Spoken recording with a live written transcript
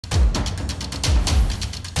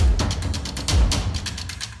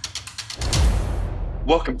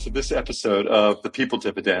Welcome to this episode of The People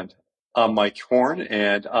Dividend. I'm Mike Horn,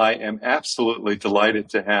 and I am absolutely delighted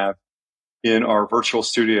to have in our virtual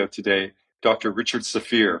studio today Dr. Richard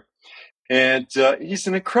Safir. And he's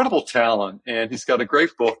an incredible talent, and he's got a great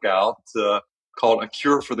book out called A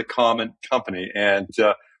Cure for the Common Company. And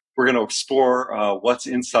we're going to explore what's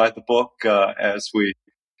inside the book as we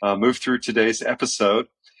move through today's episode.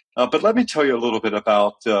 But let me tell you a little bit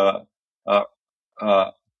about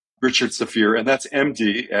Richard Safir, and that's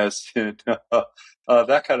MD, as in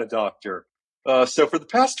that kind of doctor. So for the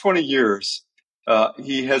past 20 years,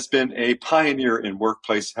 he has been a pioneer in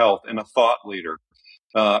workplace health and a thought leader.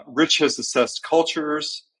 Rich has assessed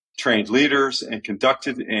cultures, trained leaders, and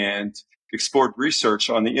conducted and explored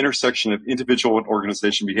research on the intersection of individual and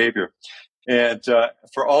organization behavior. And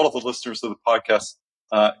for all of the listeners of the podcast,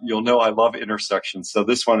 you'll know I love intersections. So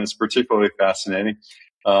this one is particularly fascinating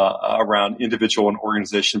around individual and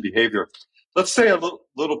organization behavior. Let's say a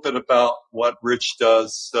little bit about what Rich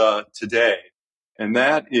does today. And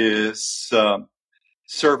that is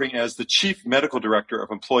serving as the Chief Medical Director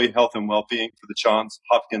of Employee Health and Wellbeing for the Johns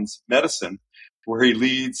Hopkins Medicine, where he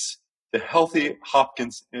leads the Healthy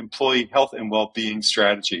Hopkins Employee Health and Wellbeing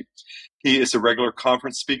Strategy. He is a regular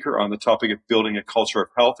conference speaker on the topic of building a culture of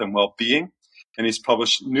health and well-being, and he's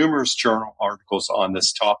published numerous journal articles on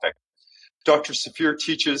this topic. Dr. Safir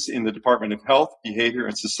teaches in the Department of Health, Behavior,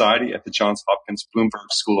 and Society at the Johns Hopkins Bloomberg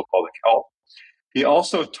School of Public Health. He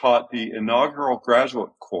also taught the inaugural graduate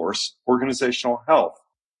course, Organizational Health,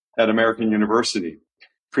 at American University.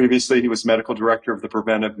 Previously, he was medical director of the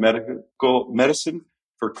Preventive Medical Medicine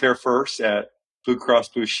for Care First at Blue Cross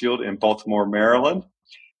Blue Shield in Baltimore, Maryland.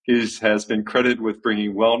 He has been credited with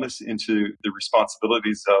bringing wellness into the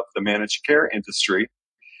responsibilities of the managed care industry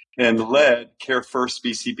and led Care First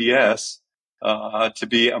BCBS to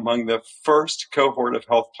be among the first cohort of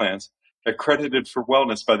health plans accredited for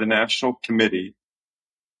wellness by the National Committee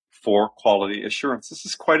for Quality Assurance. This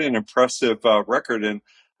is quite an impressive record. And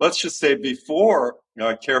let's just say before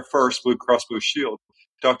Care First, Blue Cross Blue Shield,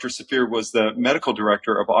 Dr. Safir was the medical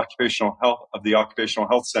director of occupational health of the Occupational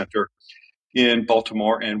Health Center in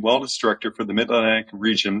Baltimore and wellness director for the Mid-Atlantic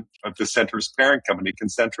region of the center's parent company,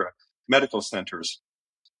 Concentra Medical Centers.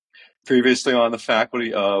 Previously on the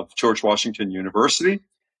faculty of George Washington University,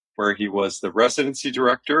 where he was the residency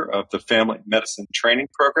director of the Family Medicine Training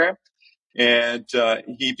Program. And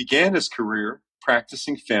he began his career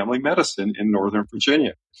practicing family medicine in Northern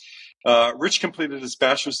Virginia. Rich completed his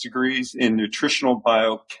bachelor's degrees in nutritional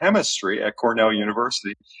biochemistry at Cornell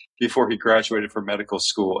University before he graduated from medical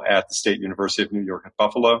school at the State University of New York at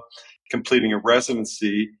Buffalo, completing a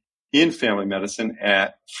residency in family medicine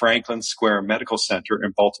at Franklin Square Medical Center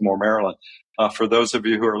in Baltimore, Maryland. For those of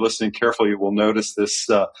you who are listening carefully, you will notice this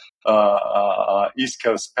East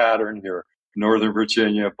Coast pattern here: Northern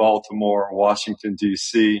Virginia, Baltimore, Washington,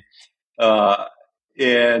 D.C.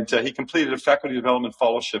 And he completed a faculty development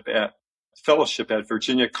fellowship at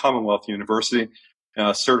Virginia Commonwealth University,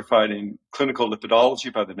 certified in clinical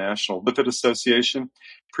lipidology by the National Lipid Association,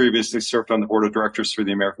 previously served on the board of directors for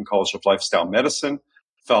the American College of Lifestyle Medicine,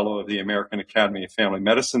 fellow of the American Academy of Family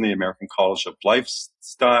Medicine, the American College of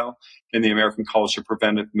Lifestyle, and the American College of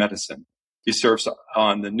Preventive Medicine. He serves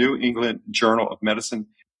on the New England Journal of Medicine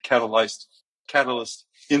Catalyst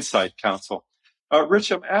Insight Council.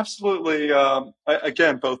 Rich, I'm absolutely,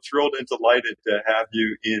 again, both thrilled and delighted to have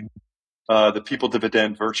you in the People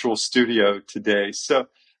Dividend virtual studio today. So,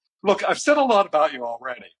 look, I've said a lot about you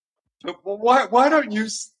already, but why don't you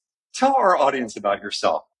tell our audience about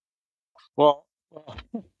yourself? Well,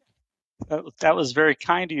 that was very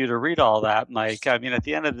kind of you to read all that, Mike. I mean, at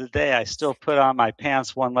the end of the day, I still put on my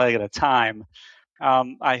pants one leg at a time.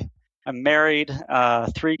 I'm married,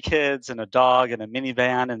 3 kids and a dog and a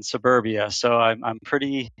minivan in suburbia. So I'm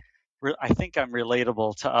pretty, I think I'm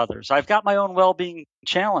relatable to others. I've got my own well-being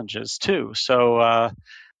challenges too. So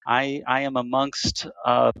I am amongst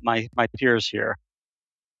my peers here.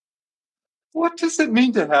 What does it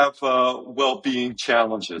mean to have well-being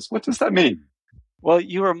challenges? What does that mean? Well,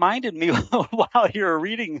 you reminded me while you were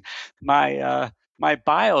reading my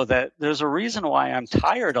bio that there's a reason why I'm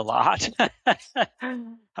tired a lot.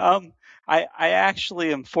 I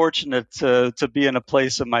actually am fortunate to be in a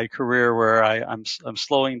place in my career where I'm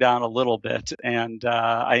slowing down a little bit, and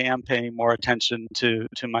I am paying more attention to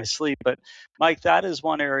my sleep. But Mike, that is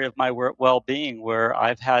one area of my well-being where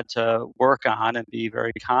I've had to work on and be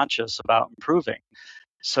very conscious about improving.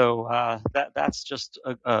 So that's just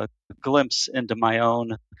a glimpse into my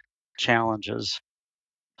own challenges.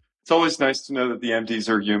 It's always nice to know that the MDs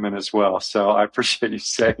are human as well. So I appreciate you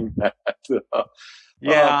saying that.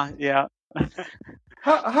 Yeah.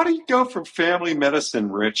 How do you go from family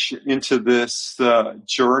medicine, Rich, into this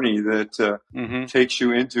journey that Hmm. takes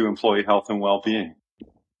you into employee health and well-being?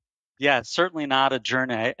 Yeah, it's certainly not a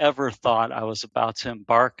journey I ever thought I was about to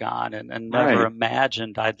embark on, and never Right.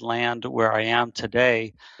 imagined I'd land where I am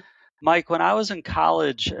today. Mike, when I was in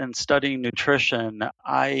college and studying nutrition,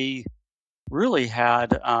 I really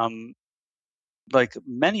had like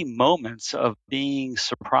many moments of being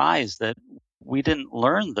surprised that we didn't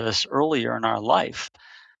learn this earlier in our life.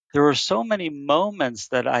 There were so many moments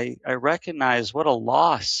that I recognized what a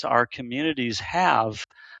loss our communities have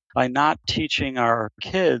by not teaching our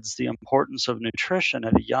kids the importance of nutrition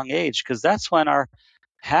at a young age, because that's when our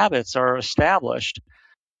habits are established.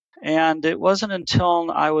 And it wasn't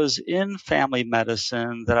until I was in family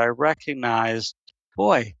medicine that I recognized,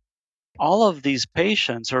 boy, all of these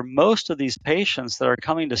patients, or most of these patients that are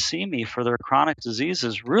coming to see me for their chronic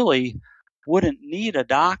diseases, really wouldn't need a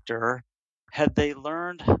doctor had they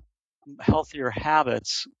learned healthier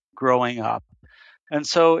habits growing up. And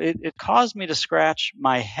so it caused me to scratch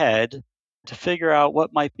my head to figure out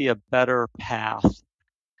what might be a better path.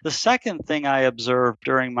 The second thing I observed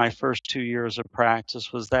during my first 2 years of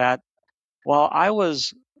practice was that while I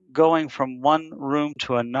was going from one room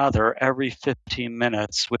to another every 15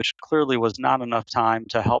 minutes, which clearly was not enough time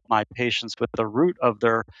to help my patients with the root of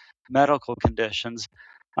their medical conditions,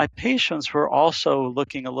 my patients were also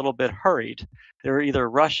looking a little bit hurried. They were either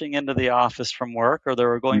rushing into the office from work or they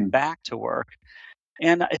were going Mm. back to work.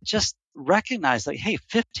 And I just recognized, like, hey,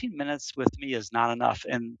 15 minutes with me is not enough.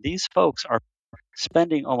 And these folks are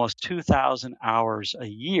spending almost 2,000 hours a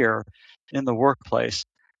year in the workplace.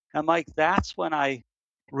 And Mike, that's when I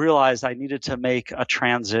realized I needed to make a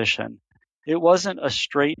transition. It wasn't a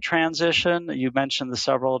straight transition. You mentioned the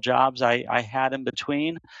several jobs I had in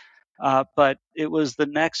between, but it was the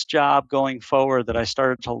next job going forward that I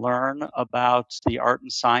started to learn about the art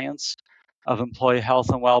and science of employee health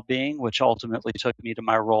and well-being, which ultimately took me to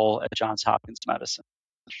my role at Johns Hopkins Medicine.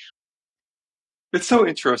 It's so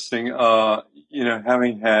interesting,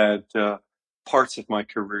 having had parts of my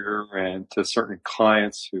career and to certain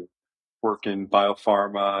clients who work in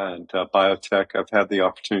biopharma and biotech, I've had the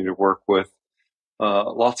opportunity to work with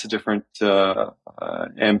lots of different MDs,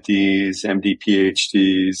 MD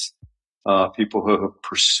PhDs, people who have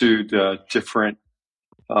pursued different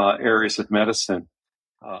areas of medicine.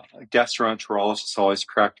 Gastroenterologists always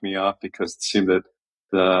cracked me up because it seemed that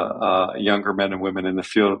the younger men and women in the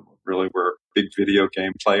field really were big video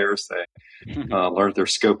game players. They learned their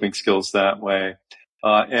scoping skills that way.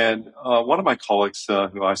 And one of my colleagues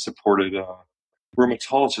who I supported,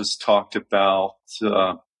 rheumatologists, talked about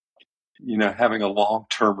having a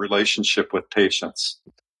long-term relationship with patients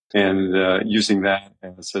and using that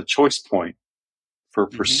as a choice point for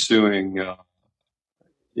Hmm. pursuing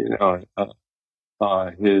you know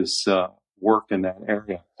his work in that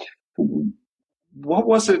area. What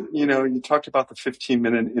was it? You talked about the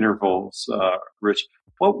 15-minute intervals, Rich.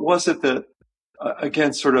 What was it that,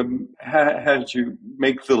 again, sort of had you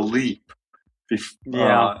make the leap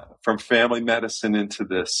Yeah. from family medicine into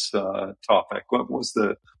this topic? What was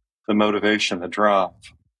the motivation, the drive?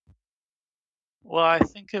 Well, I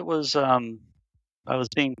think it was I was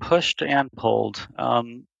being pushed and pulled.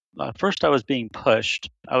 First, I was being pushed.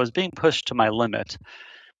 I was being pushed to my limit.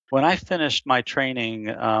 When I finished my training,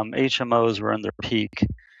 HMOs were in their peak,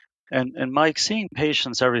 and Mike, seeing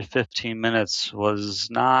patients every 15 minutes was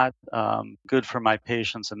not good for my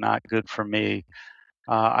patients and not good for me.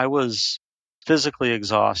 I was physically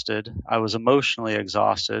exhausted. I was emotionally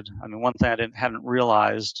exhausted. I mean, one thing hadn't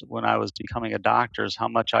realized when I was becoming a doctor is how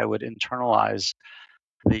much I would internalize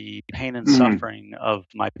the pain and Mm. suffering of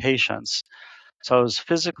my patients. So I was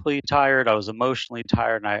physically tired, I was emotionally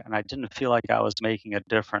tired, and I didn't feel like I was making a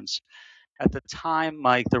difference. At the time,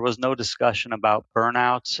 Mike, there was no discussion about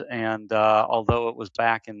burnout. And although it was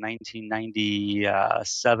back in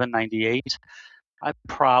 1997, 98, I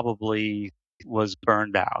probably was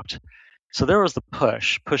burned out. So there was the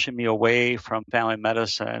pushing me away from family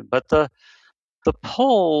medicine. But the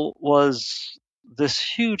pull was this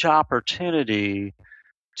huge opportunity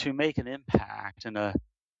to make an impact in a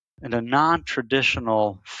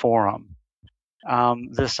non-traditional forum.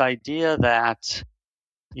 This idea that,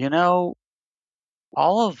 you know,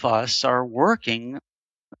 all of us are working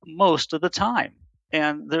most of the time,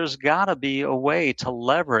 and there's got to be a way to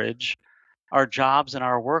leverage our jobs in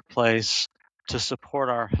our workplace to support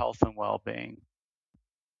our health and well-being.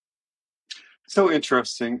 So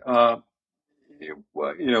interesting.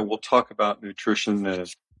 We'll talk about nutrition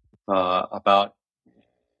and about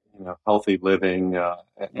healthy living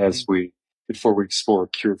Hmm. as we before we explore a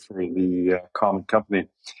cure for the common company.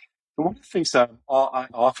 And one of the things that I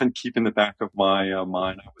often keep in the back of my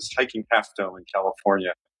mind, I was hiking Half Dome in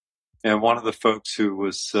California, and one of the folks who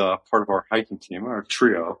was part of our hiking team, our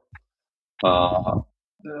trio, was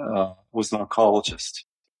an oncologist.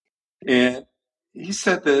 And he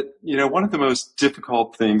said that, one of the most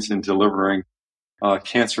difficult things in delivering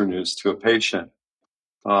cancer news to a patient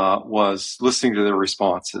was listening to their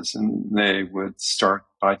responses. And they would start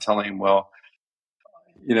by telling him, well,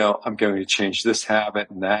 I'm going to change this habit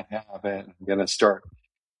and that habit. I'm going to start,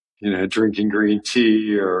 drinking green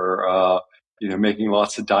tea or, making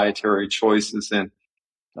lots of dietary choices. And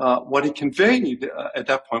what he conveyed at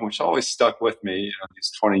that point, which always stuck with me,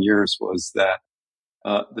 these 20 years, was that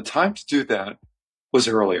the time to do that was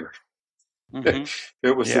earlier. Mm-hmm.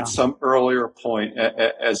 It was Yeah. at some earlier point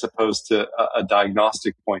as opposed to a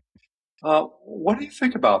diagnostic point. What do you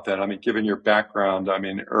think about that? I mean, given your background,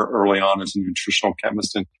 early on as a nutritional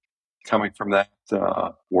chemist and coming from that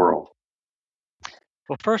world.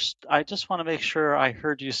 Well, first, I just want to make sure I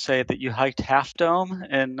heard you say that you hiked Half Dome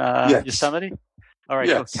in Yes. Yosemite. All right,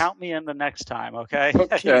 so Yes. count me in the next time, okay?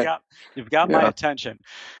 Okay. You've got my Yeah. attention.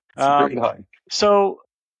 It's a great Um, hike. so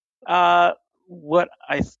uh,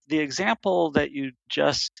 the example that you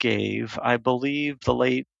just gave, I believe the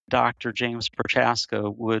late Dr. James Prochaska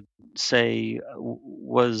would say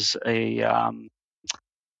was a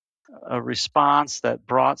response that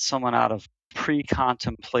brought someone out of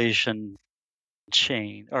pre-contemplation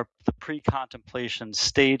change or the pre-contemplation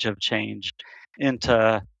stage of change into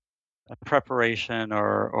a preparation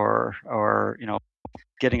or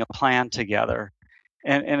getting a plan together,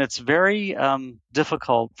 and it's very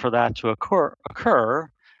difficult for that to occur.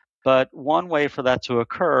 But one way for that to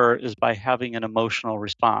occur is by having an emotional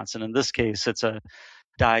response, and in this case, it's a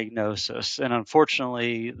diagnosis. And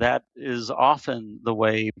unfortunately, that is often the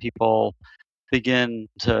way people begin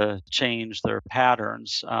to change their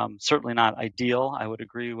patterns. Certainly not ideal. I would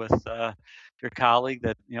agree with your colleague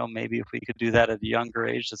that maybe if we could do that at a younger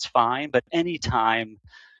age, that's fine. But any time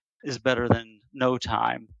is better than no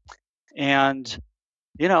time. And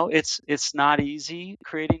it's not easy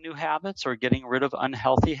creating new habits or getting rid of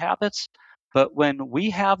unhealthy habits. But when we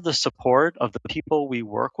have the support of the people we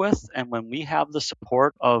work with, and when we have the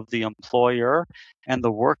support of the employer, and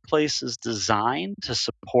the workplace is designed to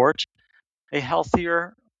support a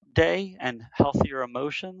healthier day and healthier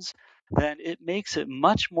emotions, then it makes it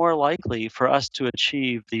much more likely for us to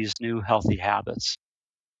achieve these new healthy habits.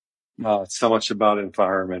 It's so much about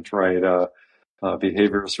environment, right?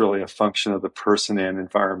 Behavior is really a function of the person and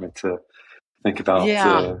environment, to think about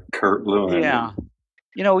Yeah, Kurt Lewin. yeah.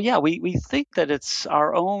 We think that it's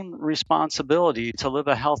our own responsibility to live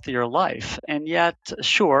a healthier life. And yet,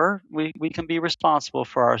 sure, we can be responsible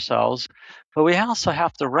for ourselves, but we also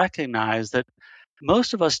have to recognize that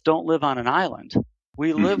most of us don't live on an island.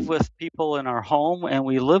 We live Mhm. with people in our home and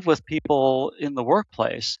we live with people in the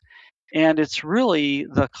workplace. And it's really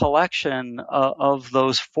the collection of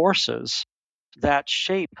those forces that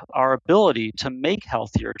shape our ability to make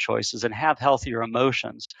healthier choices and have healthier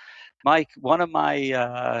emotions. Mike, one of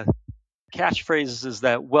my catchphrases is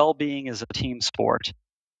that well-being is a team sport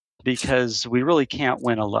because we really can't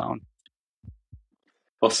win alone.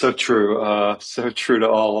 Well, so true. So true to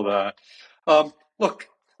all of that. Look,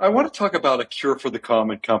 I want to talk about a cure for the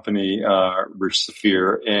common company, Rich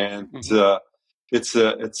Safir, and Mm-hmm.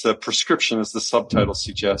 it's a prescription, as the subtitle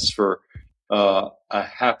suggests, for a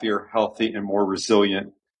happier, healthy, and more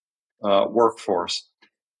resilient workforce.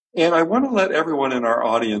 And I want to let everyone in our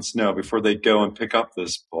audience know before they go and pick up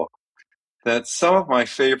this book that some of my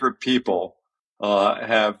favorite people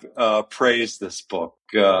have praised this book.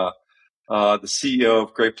 The CEO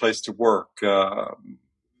of Great Place to Work.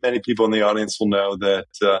 Many people in the audience will know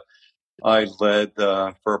that I led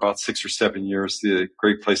for about 6 or 7 years the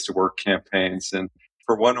Great Place to Work campaigns, and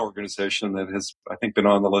for one organization that has, I think, been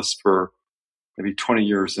on the list for maybe 20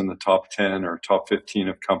 years in the top 10 or top 15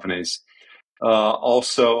 of companies.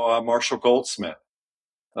 Also, Marshall Goldsmith.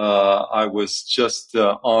 I was just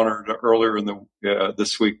honored earlier in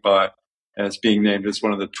this week as being named as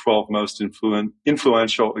one of the 12 most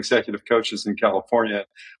influential executive coaches in California.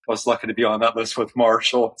 I was lucky to be on that list with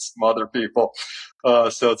Marshall and some other people.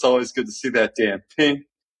 So it's always good to see that. Dan Pink,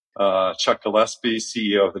 Chuck Gillespie,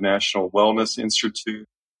 CEO of the National Wellness Institute,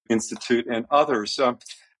 and others.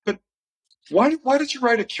 But why did you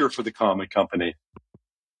write A Cure for the Common Company?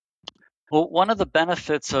 Well, one of the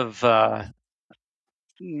benefits of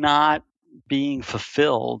not being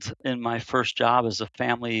fulfilled in my first job as a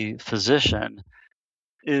family physician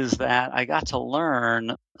is that I got to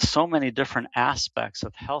learn so many different aspects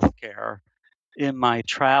of healthcare in my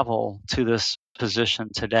travel to this position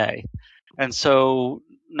today. And so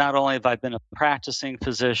not only have I been a practicing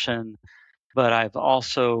physician, but I've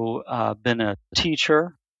also been a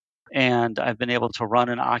teacher, and I've been able to run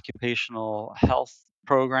an occupational health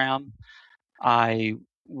program. I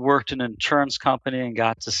worked in an insurance company and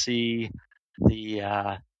got to see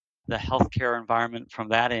the the healthcare environment from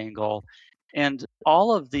that angle. And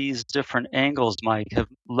all of these different angles, Mike, have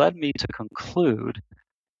led me to conclude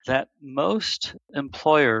that most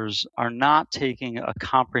employers are not taking a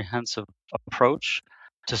comprehensive approach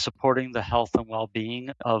to supporting the health and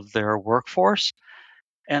well-being of their workforce,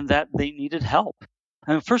 and that they needed help.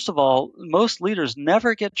 And first of all, most leaders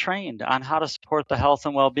never get trained on how to support the health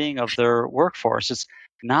and well-being of their workforce. It's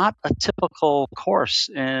not a typical course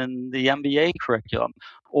in the MBA curriculum,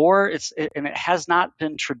 and it has not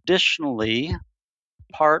been traditionally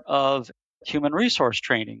part of human resource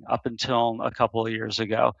training up until a couple of years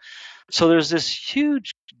ago. So there's this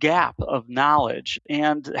huge gap of knowledge.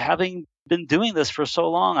 And having been doing this for so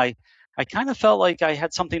long, I kind of felt like I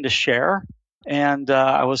had something to share. And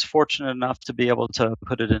I was fortunate enough to be able to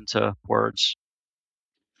put it into words.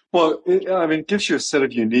 Well, it gives you a set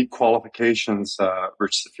of unique qualifications,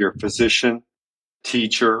 Rich, if you're a physician,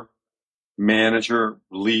 teacher, manager,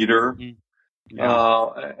 leader, Mhm.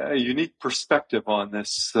 Yeah. a unique perspective on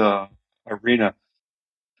this arena.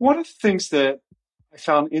 One of the things that I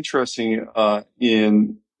found interesting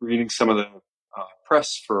in reading some of the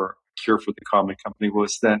press for Cure for the Common Company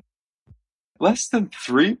was that less than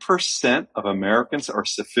 3% of Americans are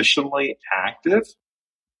sufficiently active,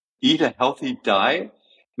 eat a healthy diet,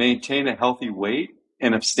 maintain a healthy weight,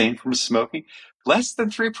 and abstain from smoking. Less than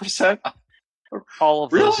 3%?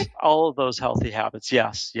 Really? All of those healthy habits.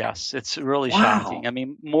 Yes, yes. It's really shocking. Wow. I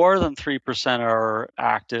mean, more than 3% are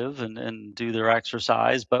active and do their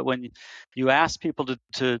exercise, but when you ask people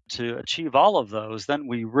to achieve all of those, then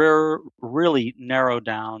we really narrow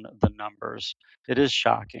down the numbers. It is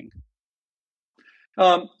shocking.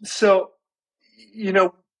 So, you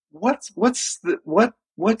know, what's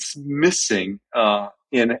missing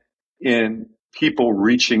in people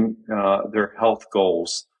reaching their health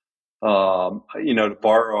goals? To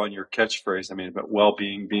borrow on your catchphrase, about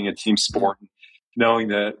well-being, being a team sport, knowing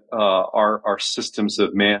that our systems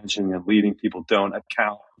of managing and leading people don't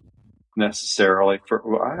account necessarily for,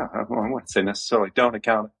 well, I wouldn't say necessarily, don't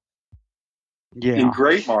account in Yeah,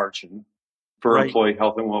 great margin for right. employee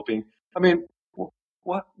health and well-being. I mean,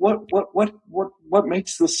 what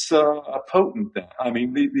makes this potent then?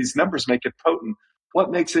 These numbers make it potent. What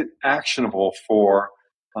makes it actionable for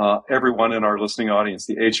everyone in our listening audience,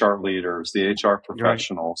 the HR leaders, the HR Right,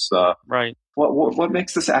 professionals? right. What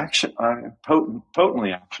makes this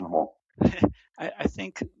potently actionable? I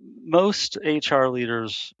think most HR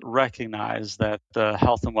leaders recognize that the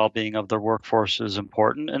health and well-being of their workforce is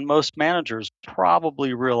important, and most managers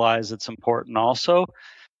probably realize it's important also.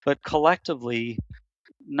 But collectively,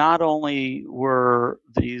 not only were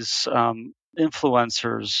these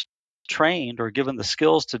influencers trained or given the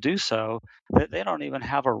skills to do so, that they don't even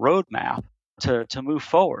have a roadmap to move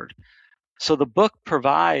forward. So the book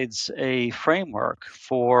provides a framework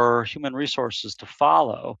for human resources to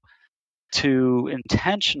follow to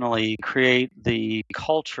intentionally create the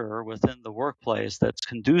culture within the workplace that's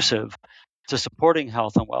conducive to supporting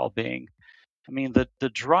health and well-being. I mean,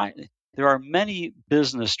 there are many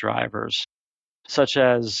business drivers such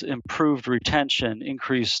as improved retention,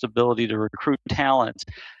 increased ability to recruit talent,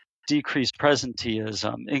 decreased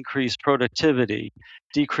presenteeism, increased productivity,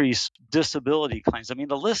 decreased disability claims. I mean,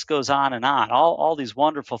 the list goes on and on, all these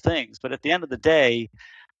wonderful things. But at the end of the day,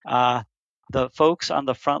 uh, the folks on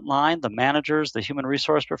the front line, the managers, the human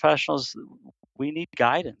resource professionals, we need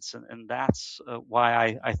guidance. And that's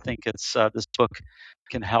why I think this book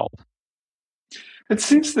can help. It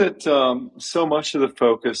seems that so much of the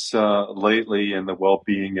focus lately in the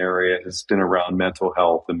well-being area has been around mental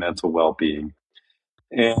health and mental well-being.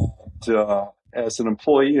 And as an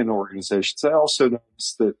employee in organizations, I also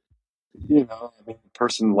noticed that, the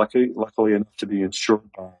person luckily enough to be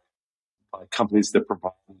insured by companies that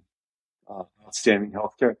provide outstanding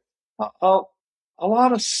healthcare. A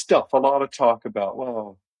lot of stuff, a lot of talk about,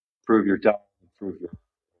 well, improve your diet, improve your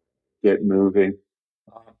get moving.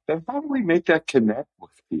 Then how do we make that connect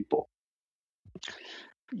with people?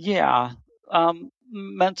 Yeah,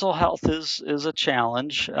 mental health is a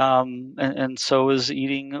challenge, and so is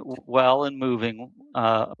eating well and moving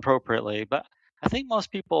appropriately. But I think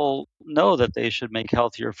most people know that they should make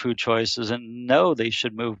healthier food choices and know they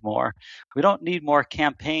should move more. We don't need more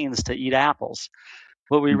campaigns to eat apples.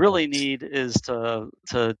 What we really Right. need is to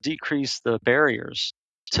decrease the barriers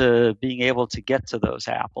to being able to get to those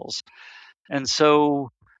apples. And so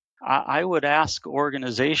I would ask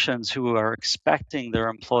organizations who are expecting their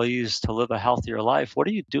employees to live a healthier life, what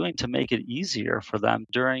are you doing to make it easier for them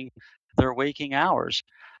during their waking hours?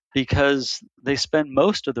 Because they spend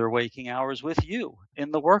most of their waking hours with you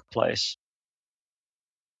in the workplace.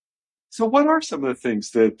 So, what are some of the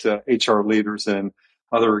things that HR leaders and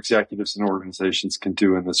other executives and organizations can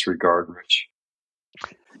do in this regard, Rich?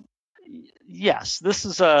 Yes,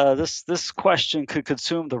 this question could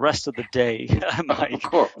consume the rest of the day, Of Mike.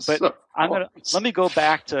 course, But of I'm gonna course. let me go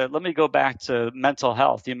back to mental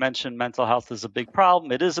health. You mentioned mental health is a big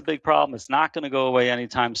problem. It is a big problem. It's not going to go away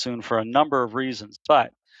anytime soon for a number of reasons,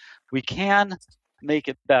 but we can make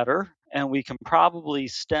it better, and we can probably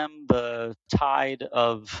stem the tide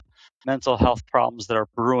of mental health problems that are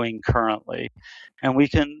brewing currently, and we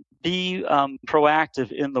can be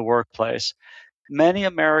proactive in the workplace. Many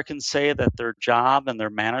Americans say that their job and their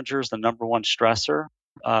manager is the number one stressor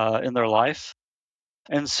in their life.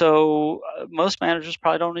 And so most managers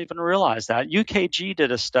probably don't even realize that. UKG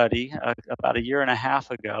did a study about a year and a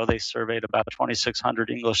half ago. They surveyed about 2,600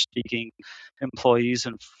 English speaking employees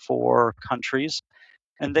in 4 countries,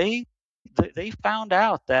 and they found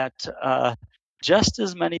out that just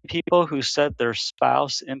as many people who said their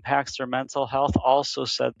spouse impacts their mental health also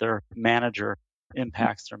said their manager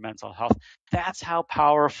impacts their mental health. That's how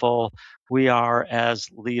powerful we are as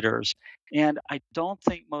leaders. And I don't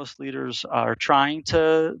think most leaders are trying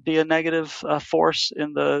to be a negative force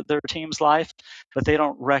in their team's life, but they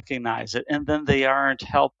don't recognize it. And then they aren't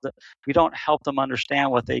helped. We don't help them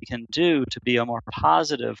understand what they can do to be a more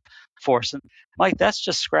positive force. And Mike, that's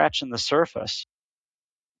just scratching the surface.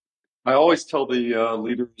 I always tell the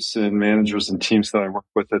leaders and managers and teams that I work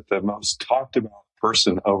with that the most talked about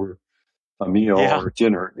person over a meal Yeah, or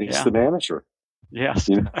dinner is yeah, the manager. yes,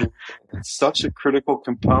 You know, it's such a critical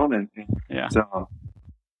component. And yeah.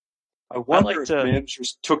 I I wonder like if to,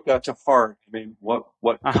 managers took that to heart. I mean, what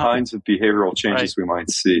uh-huh, kinds of behavioral right. changes we might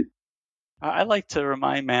see. I like to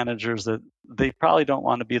remind managers that they probably don't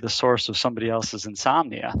want to be the source of somebody else's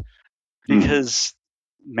insomnia, Hmm. because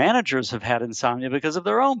managers have had insomnia because of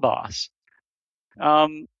their own boss.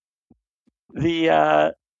 Um,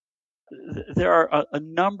 the there are a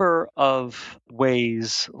number of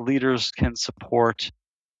ways leaders can support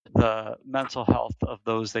the mental health of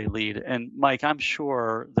those they lead. And Mike, I'm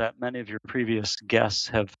sure that many of your previous guests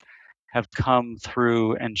have come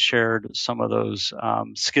through and shared some of those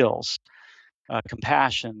skills: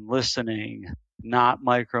 compassion, listening, not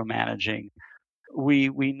micromanaging.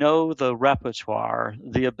 We know the repertoire,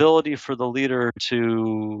 the ability for the leader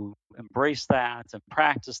to embrace that and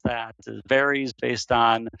practice that varies based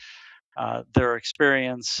on their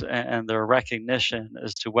experience and their recognition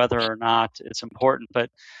as to whether or not it's important. But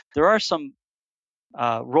there are some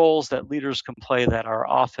roles that leaders can play that are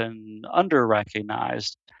often under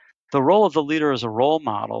recognized. The role of the leader as a role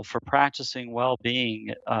model for practicing well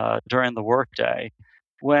being during the workday.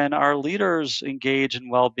 When our leaders engage in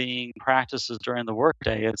well being practices during the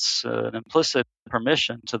workday, it's an implicit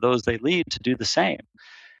permission to those they lead to do the same.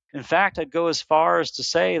 In fact, I'd go as far as to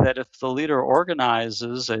say that if the leader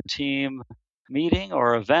organizes a team meeting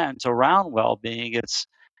or event around well being, it's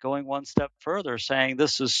going one step further, saying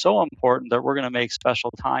this is so important that we're going to make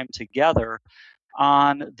special time together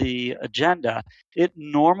on the agenda. It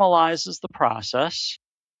normalizes the process,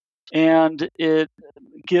 and it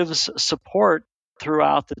gives support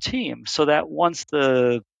throughout the team so that once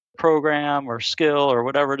the program or skill or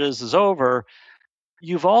whatever it is over,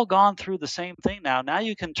 you've all gone through the same thing now. Now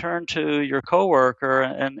you can turn to your coworker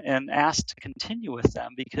and ask to continue with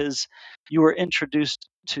them because you were introduced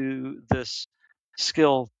to this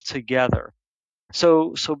skill together.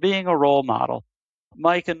 So being a role model.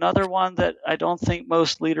 Mike, another one that I don't think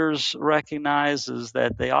most leaders recognize is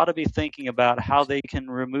that they ought to be thinking about how they can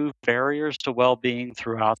remove barriers to well-being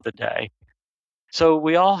throughout the day. So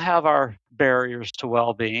we all have our barriers to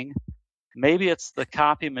well-being. Maybe it's the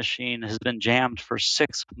copy machine has been jammed for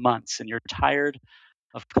 6 months and you're tired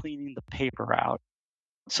of cleaning the paper out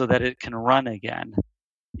so that it can run again.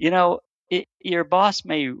 You know, your boss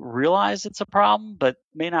may realize it's a problem, but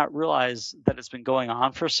may not realize that it's been going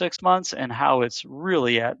on for 6 months and how it's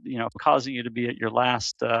really causing you to be at your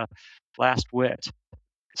last wit.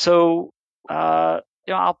 So,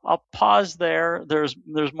 I'll pause there. There's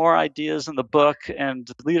more ideas in the book, and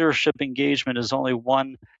leadership engagement is only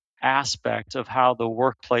one aspect of how the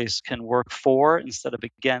workplace can work for instead of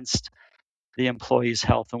against the employee's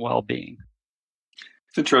health and well-being.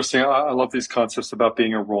 It's interesting. I love these concepts about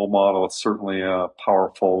being a role model. It's certainly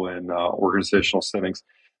powerful in organizational settings.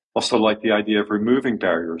 Also, like the idea of removing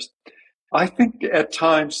barriers. I think at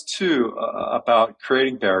times too about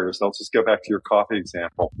creating barriers. I'll just go back to your coffee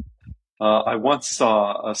example. I once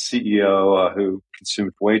saw a CEO who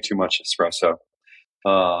consumed way too much espresso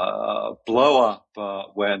blow up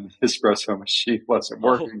when his espresso machine wasn't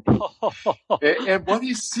working. And what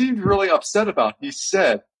he seemed really upset about, he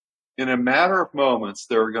said, in a matter of moments,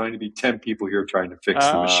 there are going to be 10 people here trying to fix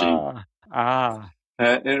the machine.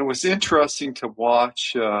 And it was interesting to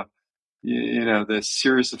watch, this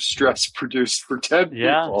series of stress produced for 10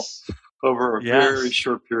 people over a very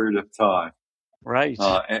short period of time. Right.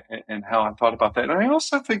 And how I thought about that. And I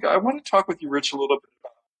also think I want to talk with you, Rich, a little bit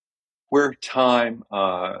about where time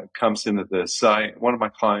comes into this. One of my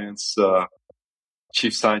clients,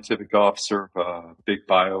 chief scientific officer of a big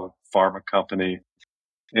biopharma company.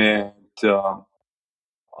 And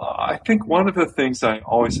I think one of the things I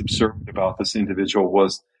always observed about this individual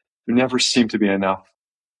was there never seemed to be enough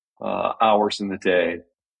hours in the day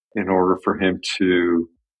in order for him to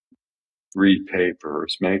read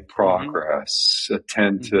papers, make progress,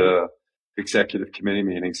 attend to executive committee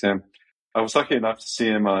meetings. And I was lucky enough to see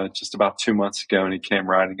him just about 2 months ago, and he came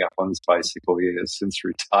riding up on his bicycle. He has since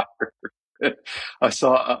retired. I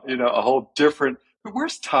saw, a whole different.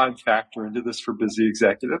 Where's time factor into this for busy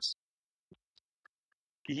executives?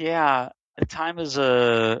 Yeah, time is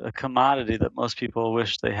a commodity that most people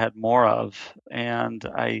wish they had more of, and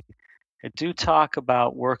I do talk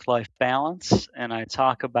about work-life balance, and I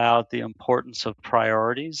talk about the importance of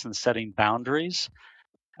priorities and setting boundaries,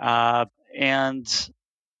 and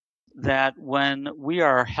that when we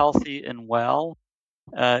are healthy and well,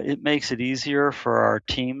 it makes it easier for our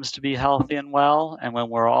teams to be healthy and well. And when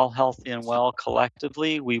we're all healthy and well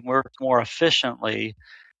collectively, we work more efficiently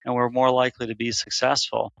and we're more likely to be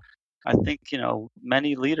successful. I think,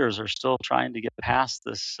 many leaders are still trying to get past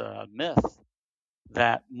this myth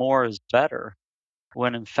that more is better,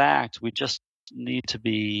 when in fact we just need to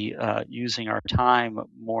be using our time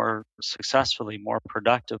more successfully, more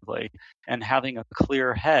productively, and having a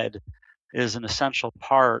clear head is an essential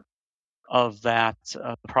part of that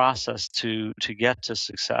process to get to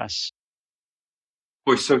success.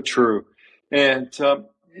 Boy, so true. And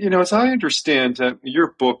as I understand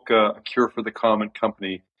your book, "A Cure for the Common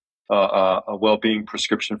Company," a well-being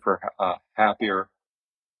prescription for a happier,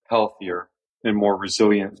 healthier, and more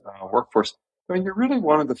resilient workforce. I mean, you're really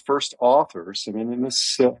one of the first authors. I mean, in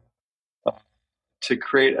this to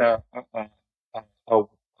create a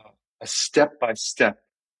step-by-step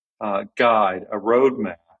guide, a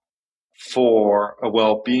roadmap for a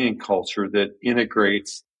well-being culture that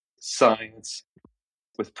integrates science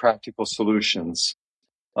with practical solutions.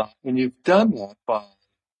 And you've done that by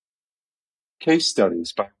case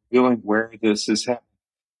studies, by revealing where this is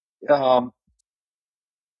happening.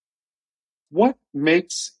 What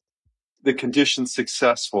makes the conditions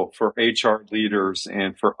successful for HR leaders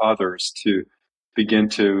and for others to begin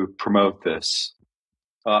to promote this?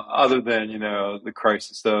 Other than, the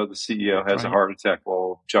crisis, though, the CEO has a heart attack,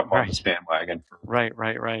 we'll jump on this bandwagon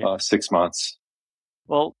for 6 months.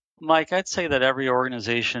 Well, Mike, I'd say that every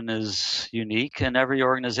organization is unique, and every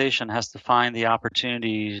organization has to find the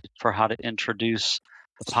opportunity for how to introduce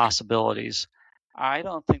the possibilities. I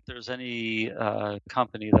don't think there's any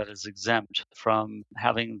company that is exempt from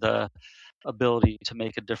having the ability to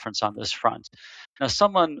make a difference on this front. Now,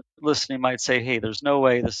 someone listening might say, hey, there's no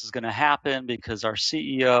way this is going to happen because our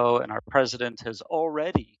CEO and our president has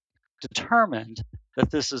already determined that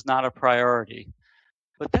this is not a priority.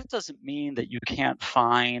 But that doesn't mean that you can't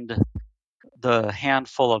find the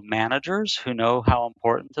handful of managers who know how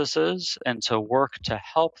important this is and to work to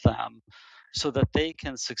help them so that they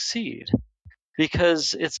can succeed.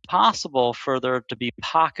 Because it's possible for there to be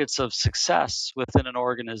pockets of success within an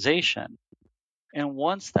organization. And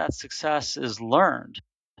once that success is learned,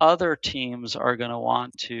 other teams are going to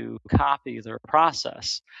want to copy their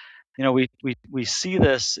process. We see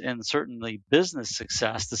this in certainly business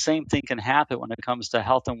success. The same thing can happen when it comes to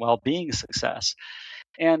health and well-being success.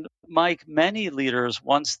 And Mike, many leaders,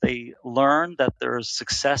 once they learn that there's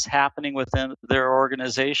success happening within their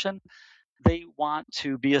organization, they want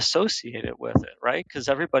to be associated with it, right? Because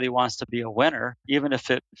everybody wants to be a winner, even if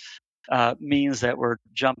it means that we're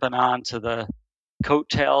jumping on to the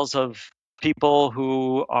coattails of people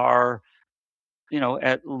who are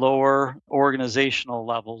at lower organizational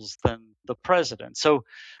levels than the president. So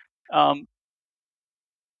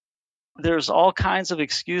there's all kinds of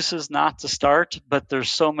excuses not to start, but there's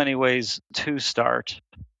so many ways to start.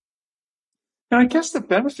 And I guess the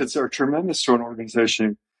benefits are tremendous to an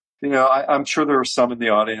organization. I'm sure there are some in the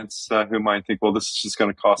audience who might think, well, this is just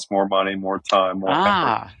going to cost more money, more time, more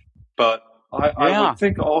effort. But I would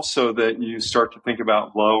think also that you start to think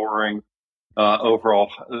about lowering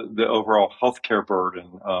the overall healthcare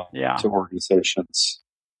burden Yeah. to organizations.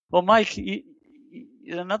 Well, Mike,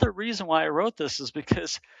 another reason why I wrote this is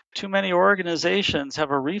because too many organizations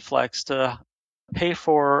have a reflex to pay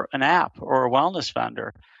for an app or a wellness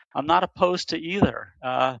vendor. I'm not opposed to either.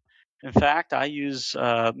 In fact, I use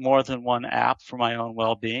more than one app for my own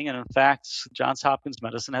well-being, and in fact, Johns Hopkins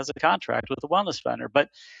Medicine has a contract with a wellness vendor. But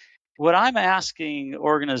what I'm asking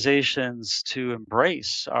organizations to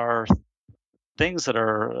embrace are things that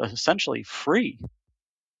are essentially free,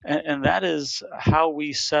 and that is how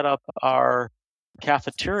we set up our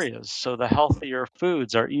cafeterias so the healthier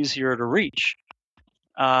foods are easier to reach.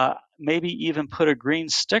 Maybe even put a green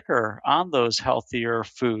sticker on those healthier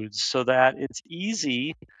foods so that it's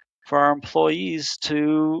easy for our employees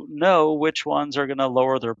to know which ones are going to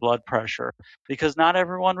lower their blood pressure, because not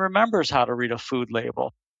everyone remembers how to read a food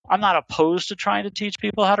label. I'm not opposed to trying to teach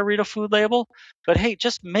people how to read a food label, but hey,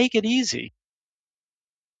 just make it easy.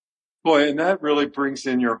 Boy, and that really brings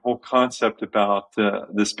in your whole concept about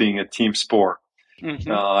this being a team sport.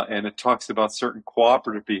 Mm-hmm. And it talks about certain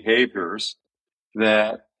cooperative behaviors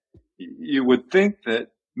that you would think that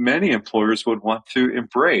many employers would want to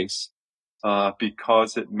embrace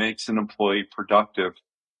because it makes an employee productive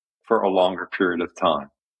for a longer period of time.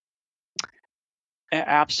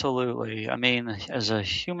 Absolutely. I mean, as a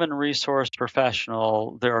human resource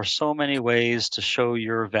professional, there are so many ways to show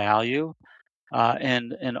your value,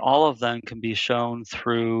 and all of them can be shown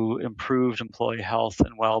through improved employee health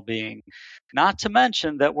and well-being. Not to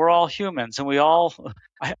mention that we're all humans, and we all.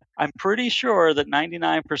 I'm pretty sure that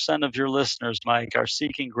 99% of your listeners, Mike, are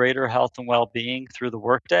seeking greater health and well-being through the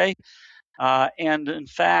workday. And in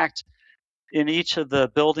fact, in each of the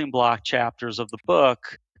building block chapters of the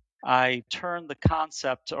book, I turn the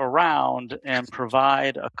concept around and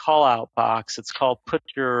provide a call out box. It's called Put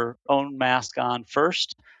Your Own Mask On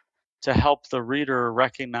First, to help the reader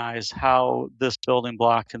recognize how this building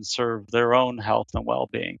block can serve their own health and well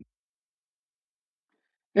being.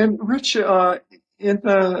 And Rich, in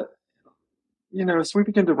the as we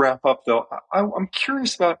begin to wrap up, though, I'm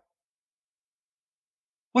curious about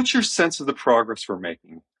what's your sense of the progress we're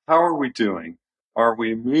making? How are we doing? Are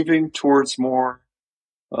we moving towards more?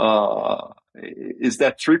 Is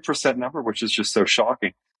that 3% number, which is just so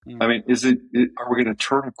shocking? I mean, are we going to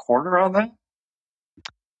turn a corner on that?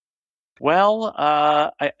 Well,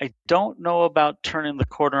 I don't know about turning the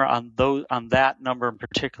corner on that number in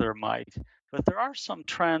particular, Mike, but there are some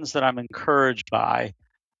trends that I'm encouraged by.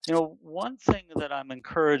 One thing that I'm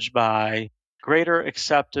encouraged by, greater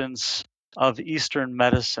acceptance of Eastern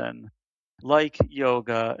medicine, like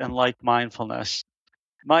yoga and like mindfulness.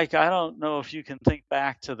 Mike, I don't know if you can think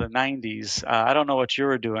back to the 90s. I don't know what you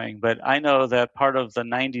were doing, but I know that part of the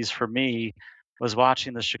 90s for me was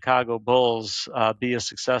watching the Chicago Bulls be a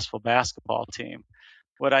successful basketball team.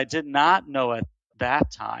 What I did not know at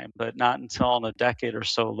that time, but not until a decade or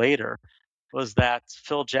so later, was that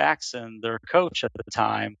Phil Jackson, their coach at the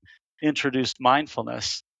time, introduced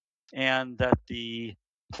mindfulness, and that the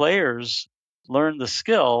players learned the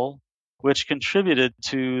skill, which contributed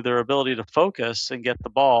to their ability to focus and get the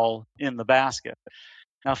ball in the basket.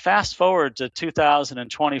 Now, fast forward to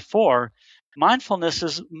 2024, mindfulness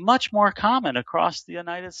is much more common across the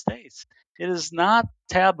United States. It is not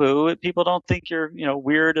taboo. People don't think you're,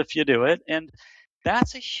 weird if you do it, and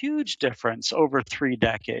that's a huge difference over 3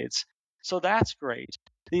 decades. So that's great.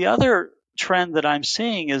 The other trend that I'm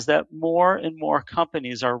seeing is that more and more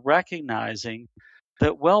companies are recognizing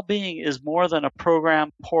that well-being is more than a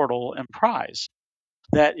program, portal, and prize,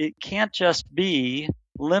 that it can't just be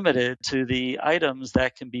limited to the items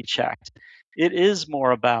that can be checked. It is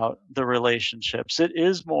more about the relationships. It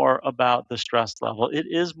is more about the stress level. It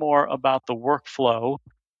is more about the workflow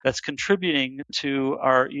that's contributing to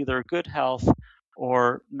our either good health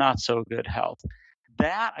or not so good health.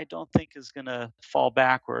 That I don't think is going to fall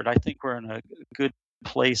backward. I think we're in a good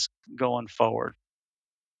place going forward.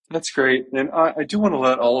 That's great. And I do want to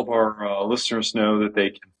let all of our listeners know that they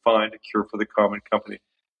can find A Cure for the Common Company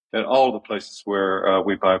at all the places where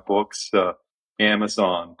we buy books,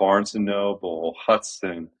 Amazon, Barnes & Noble,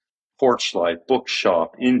 Hudson, Porchlight,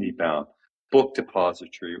 Bookshop, IndieBound, Book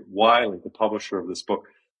Depository, Wiley, the publisher of this book.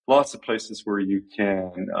 Lots of places where you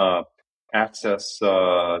can access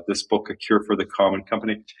this book, A Cure for the Common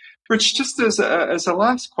Company. Rich, just as a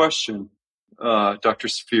last question, Dr.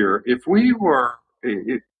 Spear, if we were,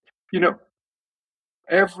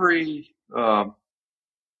 every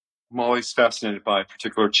I'm always fascinated by a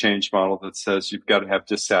particular change model that says you've got to have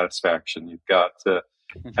dissatisfaction. You've got to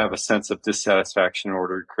have a sense of dissatisfaction in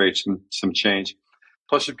order to create some change.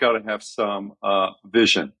 Plus, you've got to have some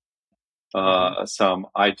vision. some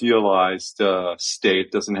idealized state.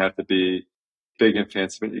 It doesn't have to be big and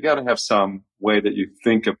fancy, but you got to have some way that you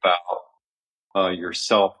think about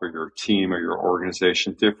yourself or your team or your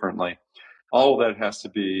organization differently. All of that has to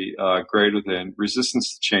be greater than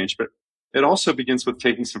resistance to change, but it also begins with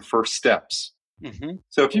taking some first steps. Mm-hmm.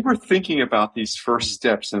 So if you were thinking about these first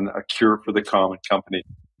steps in a cure for the common company,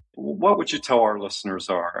 what would you tell our listeners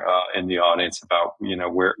are in the audience about,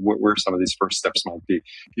 where some of these first steps might be?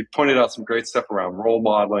 You pointed out some great stuff around role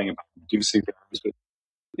modeling, about reducing barriers, but,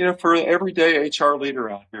 for an everyday HR leader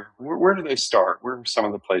out here, where do they start? Where are some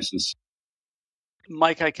of the places?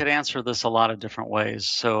 Mike, I could answer this a lot of different ways,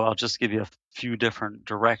 so I'll just give you a few different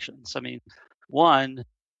directions. I mean, one,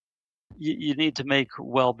 you need to make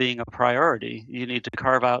well-being a priority. You need to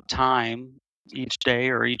carve out time each day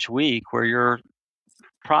or each week where you're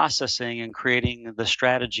processing and creating the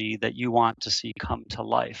strategy that you want to see come to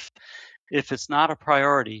life. If it's not a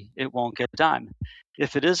priority, it won't get done.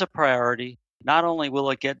 If it is a priority, not only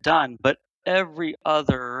will it get done, but every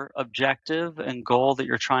other objective and goal that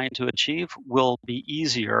you're trying to achieve will be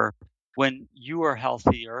easier when you are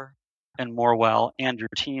healthier and more well, and your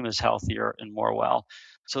team is healthier and more well.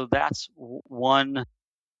 So that's one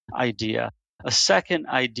idea. A second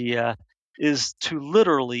idea is to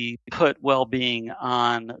literally put well-being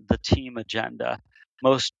on the team agenda.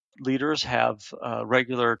 Most leaders have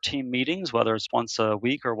regular team meetings, whether it's once a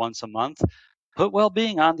week or once a month. Put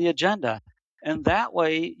well-being on the agenda. And that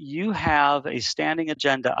way you have a standing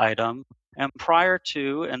agenda item, and prior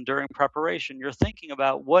to and during preparation, you're thinking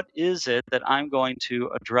about what is it that I'm going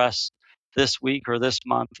to address this week or this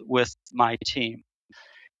month with my team.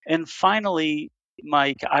 And finally,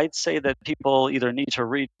 Mike, I'd say that people either need to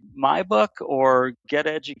read my book or get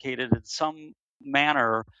educated in some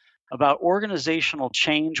manner about organizational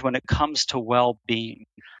change when it comes to well-being.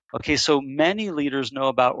 Okay, so many leaders know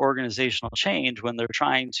about organizational change when they're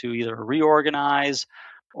trying to either reorganize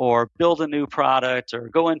or build a new product or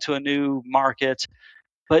go into a new market.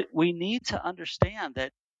 But we need to understand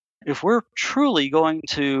that if we're truly going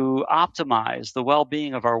to optimize the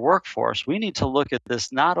well-being of our workforce, we need to look at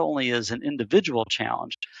this not only as an individual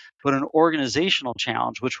challenge, but an organizational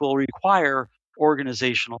challenge, which will require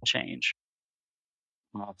organizational change.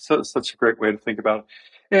 So such a great way to think about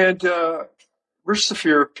it. And Rich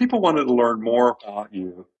Safir, if people wanted to learn more about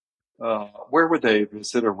you, where would they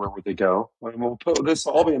visit or where would they go? We'll put this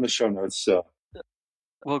all be in the show notes.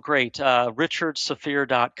 Well, great.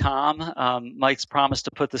 RichardSafir.com. Mike's promised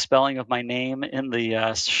to put the spelling of my name in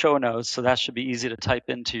the show notes, so that should be easy to type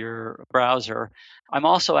into your browser. I'm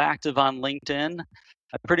also active on LinkedIn.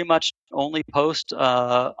 I pretty much only post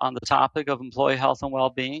on the topic of employee health and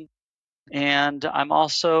well-being. And I'm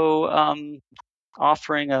also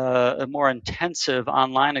offering a more intensive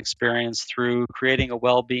online experience through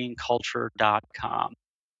creatingawellbeingculture.com.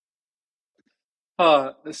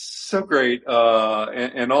 This is so great,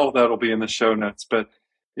 and all of that will be in the show notes. But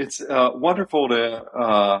it's wonderful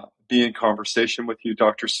to be in conversation with you,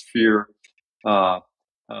 Dr. Safir.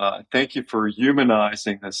 Thank you for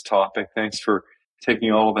humanizing this topic. Thanks for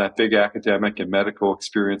taking all of that big academic and medical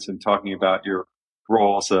experience and talking about your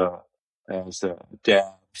role as a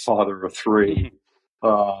dad, father of three,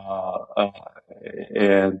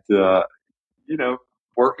 and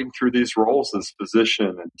working through these roles as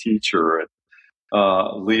physician and teacher and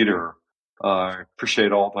leader. I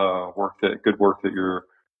appreciate all the good work that you're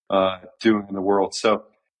doing in the world. So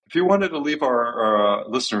if you wanted to leave our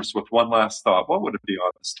listeners with one last thought, what would it be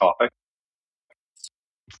on this topic?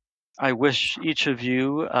 I wish each of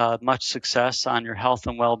you much success on your health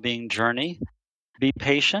and well-being journey. Be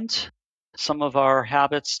patient. Some of our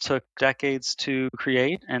habits took decades to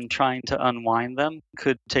create, and trying to unwind them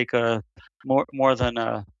could take more than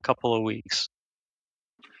a couple of weeks.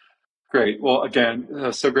 Great. Well,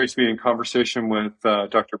 again, so great to be in conversation with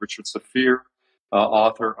Dr. Richard Safir,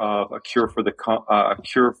 author of A Cure for the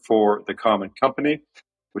Common Company,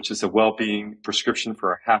 which is a well-being prescription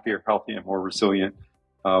for a happier, healthy, and more resilient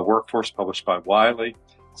workforce, published by Wiley.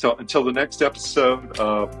 So until the next episode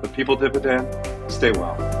of The People Dividend, stay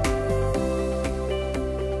well.